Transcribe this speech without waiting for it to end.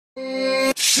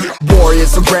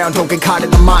Warriors around, don't get caught in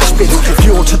the mosh pit.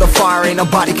 Fuel to the fire, ain't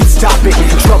nobody can stop it.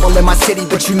 Trouble in my city,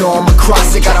 but you know I'm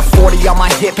across it. Got a 40 on my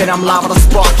hip and I'm liable to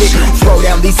spark it. Throw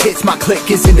down these hits, my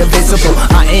click is indivisible.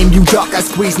 I aim, you duck, I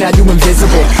squeeze, now you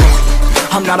invisible.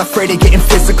 I'm not afraid of getting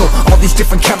physical. All these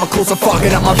different chemicals are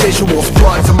fogging up my visuals.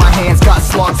 Bloods on my hands, got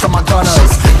slugs on my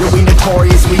gunners. Yo, we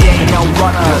notorious, we ain't no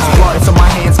runners. Bloods on my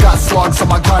hands, got slugs on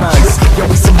my gunners. Yo,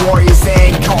 we some warriors,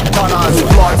 they ain't called gunners.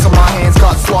 Bloods on my hands,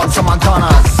 got slugs on my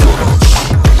gunners.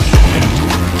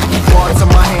 Bloods on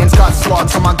my hands, got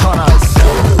slugs on my gunners.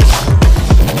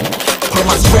 Put on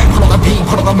my strap, put on the beam,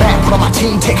 put on the map, put on my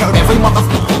team. Take out every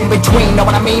motherfucker in between, know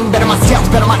what I mean? Better myself,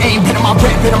 better my aim, better my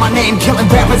rap, better my name. Killing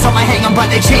rappers on my hang, I'm by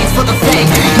their chains for the fame.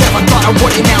 Never thought I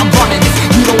would it, now I'm running this.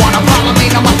 You don't wanna follow me,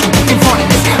 now I'm in front of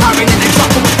this. Iron in the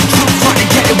trouble with the truth, trying to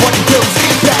get it what it does.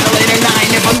 Battling and I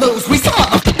ain't never lose, we some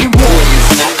motherfucking warriors.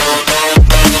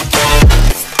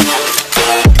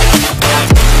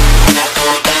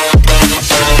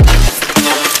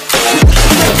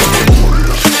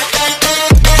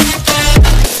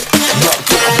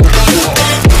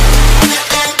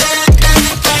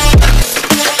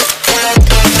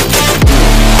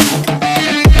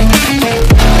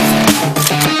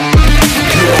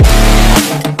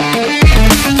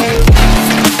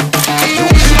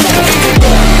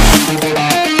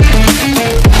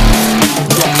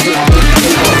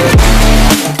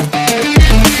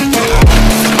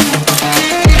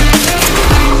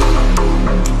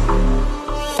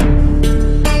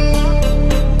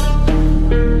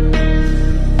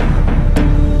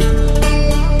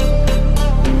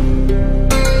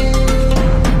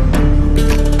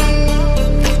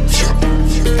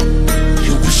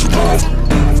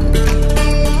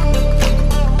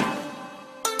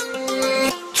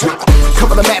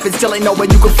 Still ain't know where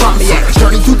you can find me at.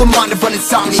 Journey through the mind of an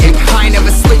insomniac. I ain't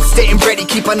never sleep, staying ready,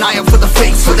 keep an eye out for the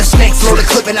fakes. For the snakes, load a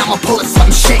clip and I'ma pull it,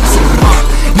 something shakes.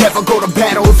 Never go to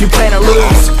battle if you plan to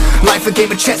lose. Life a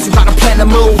game of chess, you gotta plan the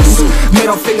moves.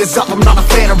 Middle fingers up, I'm not a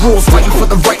fan of rules. Fighting for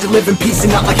the right to live in peace and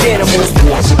not like animals.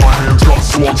 Bloods in my hands, got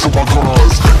slugs on my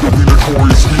gunners. You'll be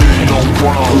notorious, we ain't no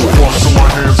runners. Bloods in my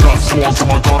hands, got slugs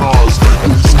on my gunners.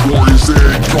 These warriors, they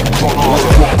ain't no gunners.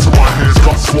 Bloods in my hands,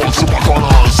 got slugs on my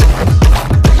gunners.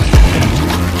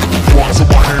 Bloods in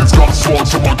my hands, got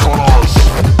slugs on my gunners.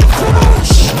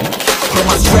 Put on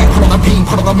my strap, put on the beam,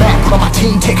 put on the map, put on my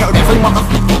team. Take out every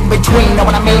motherfucker in between, know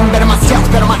what I mean? Better myself,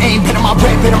 better my aim, better my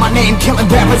rap, better my name. Killing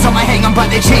rappers on my hang, I'm by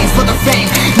their chains for the fame.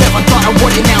 Never thought I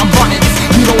would it, now I'm running this.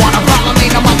 You don't wanna follow me,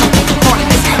 now I'm running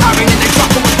this. Iron in the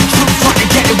trouble with the truth, trying to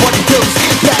get it what it does.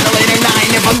 Battling and I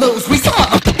ain't never lose, we some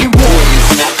motherfucking warriors.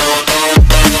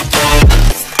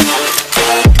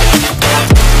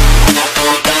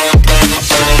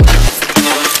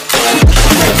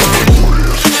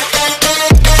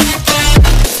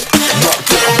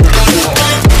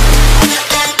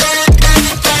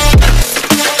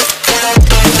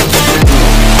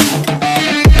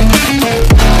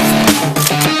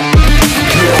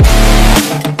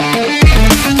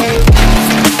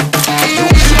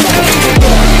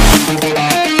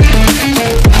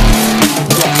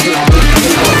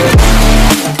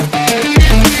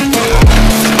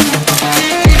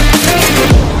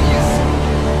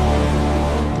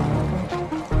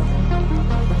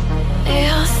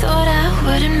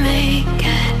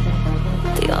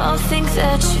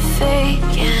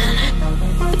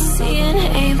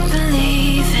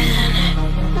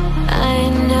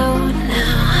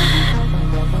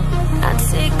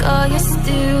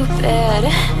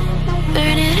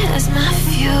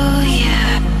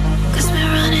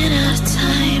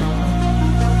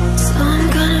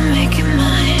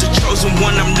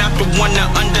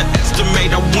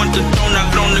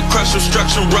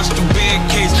 Obstruction, rush through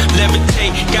barricades,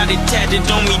 levitate, got it tatted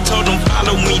on me, told them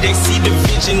follow me, they see the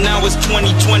vision, now it's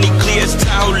 2020, clear as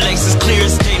Tahoe Lakes, clear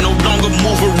as day, no longer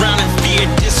move around in fear,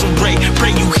 disarray,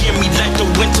 pray you hear me like the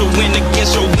winter wind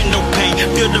against your window pane,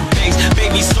 feel the bass,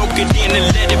 baby soak it in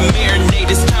and let it marinate,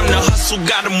 it's time to hustle,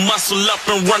 gotta muscle up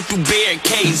and run through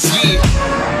barricades, yeah.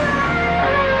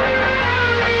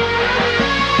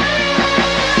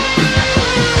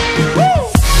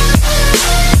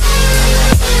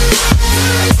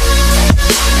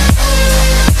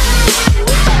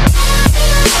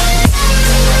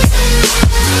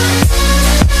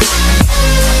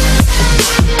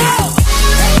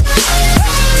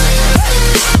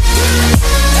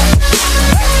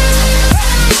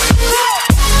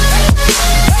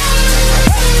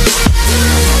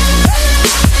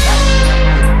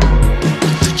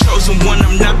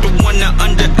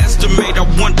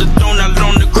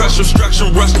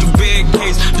 Obstruction, rush through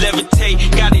barricades, levitate,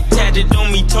 got it tatted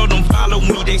on me, told them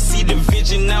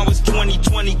now it's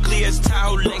 2020.